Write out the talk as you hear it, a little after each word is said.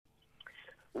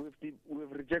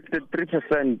We've rejected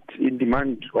 3% in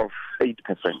demand of 8%.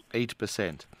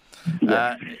 8%.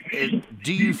 Yes.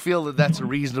 Do you feel that that's a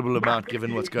reasonable amount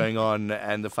given what's going on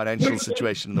and the financial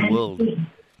situation in the world?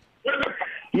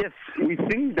 Yes, we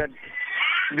think that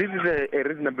this is a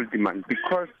reasonable demand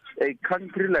because a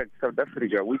country like South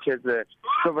Africa, which has a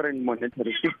sovereign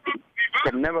monetary system,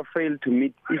 can never fail to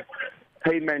meet its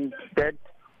payment, debt,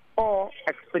 or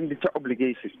expenditure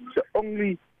obligations. The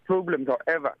only problem,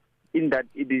 however, in that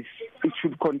it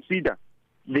should consider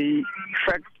the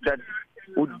fact that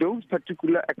would those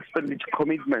particular expenditure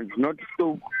commitments not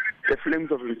stoke the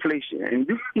flames of inflation. And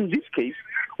in this case,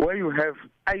 where you have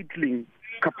idling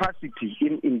capacity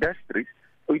in industry,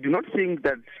 we do not think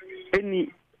that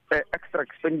any extra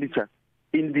expenditure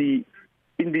in the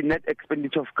net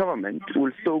expenditure of government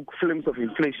will stoke flames of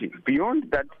inflation.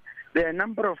 Beyond that, there are a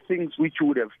number of things which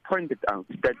would have pointed out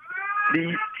that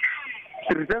the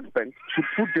Reserve Bank should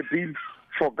put the bill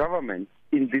for government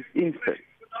in this instance.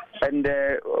 And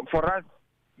for us,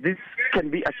 this can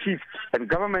be achieved. And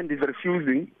government is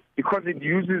refusing because it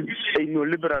uses a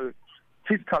neoliberal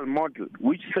fiscal model,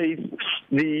 which says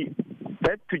the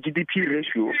debt to GDP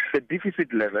ratio, the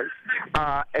deficit levels,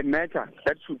 are a matter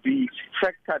that should be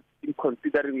factored in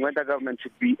considering whether government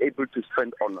should be able to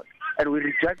spend or not. And we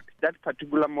reject that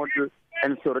particular model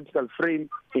and theoretical frame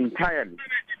entirely.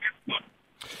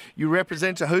 You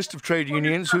represent a host of trade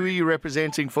unions. Who are you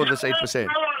representing for this 8%?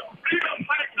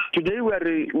 Today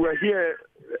we're here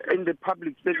in the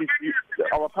public service,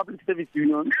 our public service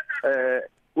union,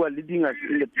 who are leading us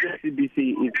in the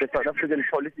PSCBC is the South African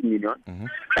Policing Union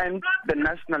and the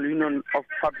National Union of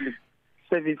Public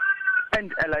Service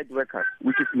and Allied Workers,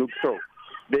 which is NUPSO.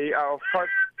 They are, of course,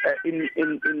 in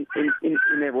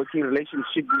a working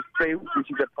relationship with PREU,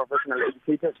 which is a professional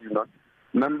educators union,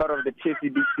 member of the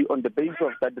PSCBC on the basis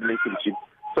of that relationship.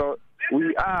 So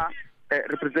we are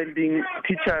representing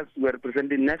teachers, we are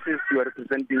representing nurses, we are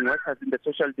representing workers in the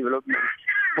social development,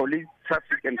 police,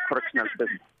 traffic, and correctional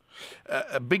service.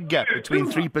 A big gap between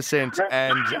 3%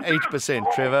 and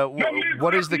 8%, Trevor.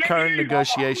 What is the current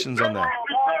negotiations on that?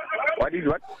 What is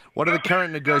what? What are the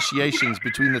current negotiations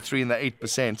between the 3 and the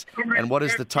 8%, and what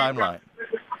is the timeline?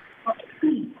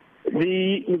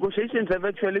 The negotiations have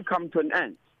actually come to an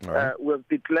end. Right. We have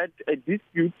declared a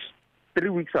dispute 3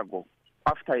 weeks ago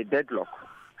after a deadlock.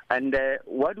 And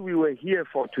what we were here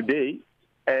for today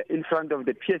in front of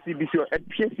the PSCBC or at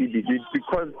PSCBC is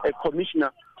because a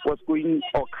commissioner was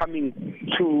coming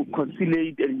to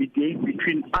conciliate and mediate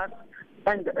between us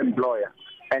and the employer.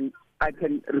 And I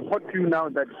can report to you now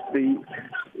that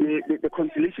the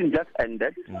conciliation just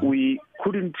ended. We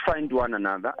couldn't find one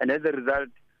another, and as a result,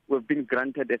 we've been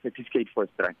granted a certificate for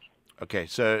strike. Okay,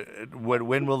 so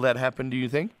when will that happen, do you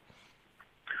think?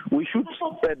 We should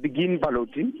begin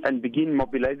balloting and begin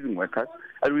mobilizing workers,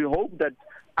 and we hope that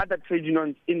other trade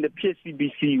unions in the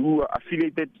PSCBC who are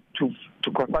affiliated to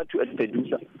COSATU and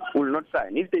FEDUSA will not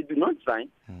sign. If they do not sign,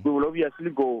 we will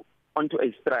obviously go onto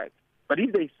a strike. But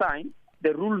if they sign,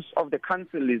 the rules of the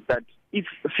council is that if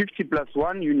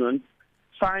 50+1 unions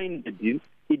sign the deal,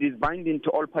 it is binding to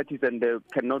all parties and there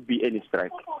cannot be any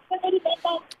strike.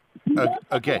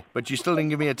 Okay, but you still didn't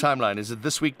give me a timeline. Is it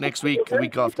this week, next week, the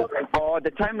week after?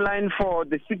 The timeline for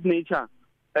the signature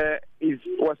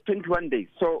was 21 days.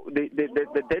 So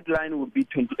the deadline would be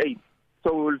 28.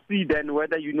 So we'll see then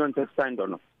whether unions have signed or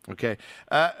not. Okay.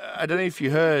 I don't know if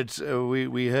you heard,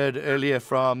 we heard earlier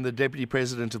from the Deputy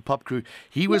President of POPCRU.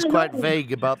 He was quite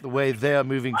vague about the way they are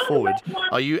moving forward.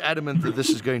 Are you adamant that this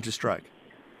is going to strike?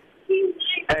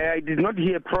 I did not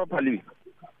hear properly.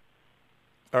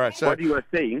 All right, so what you were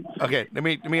saying. Okay, let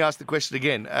me ask the question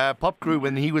again. POPCRU,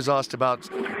 when he was asked about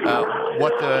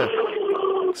what the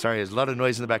there's a lot of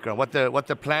noise in the background. What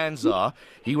the plans are,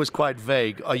 he was quite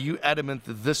vague. Are you adamant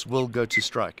that this will go to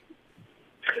strike?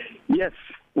 Yes,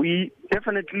 we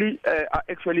definitely are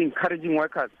actually encouraging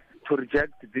workers to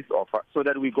reject this offer so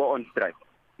that we go on strike.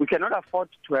 We cannot afford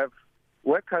to have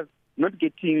workers not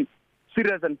getting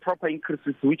serious and proper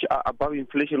increases which are above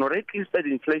inflation or at least at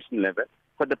inflation level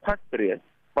for the past 3 years.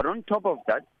 But on top of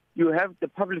that, you have the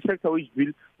public sector wage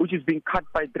bill, which is being cut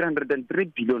by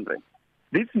 303 billion rand.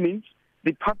 This means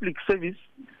the public service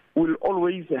will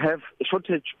always have a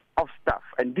shortage of staff.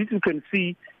 And this you can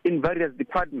see in various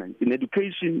departments, in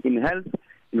education, in health,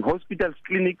 in hospitals,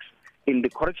 clinics, in the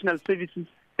correctional services.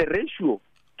 The ratio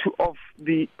of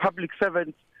the public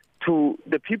servants to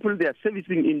the people they are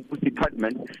servicing in this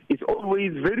department is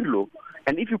always very low.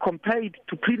 And if you compare it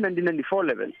to pre-1994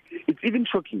 levels, it's even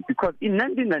shocking because in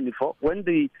 1994, when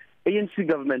the ANC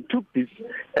government took this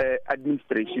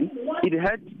administration, it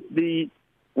had the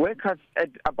workers at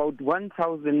about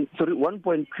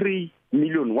 1.3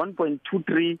 million,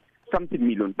 1.23 something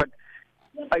million. But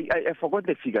I forgot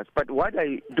the figures. But what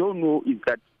I don't know is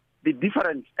that the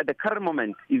difference at the current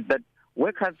moment is that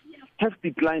workers have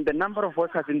declined. The number of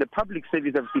workers in the public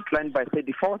service have declined by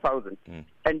 34,000.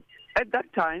 And at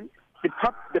that time,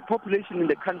 the population in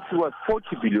the country was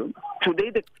 40 billion.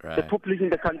 Today, the population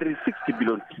in the country is 60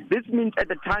 billion. This means at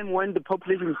the time when the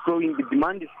population is growing, the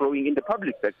demand is growing in the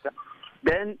public sector,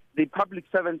 then the public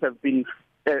servants have been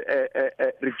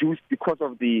reduced because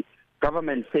of the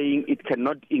government saying it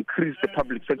cannot increase the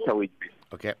public sector wage.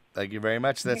 Okay, thank you very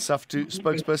much. That's SAFTU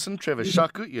spokesperson Trevor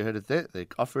Shaku. You heard it there. They're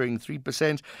offering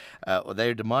 3%, or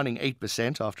they're demanding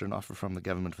 8% after an offer from the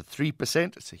government for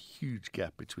 3%. It's a huge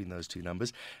gap between those two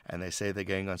numbers, and they say they're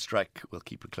going on strike. We'll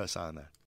keep a close eye on that.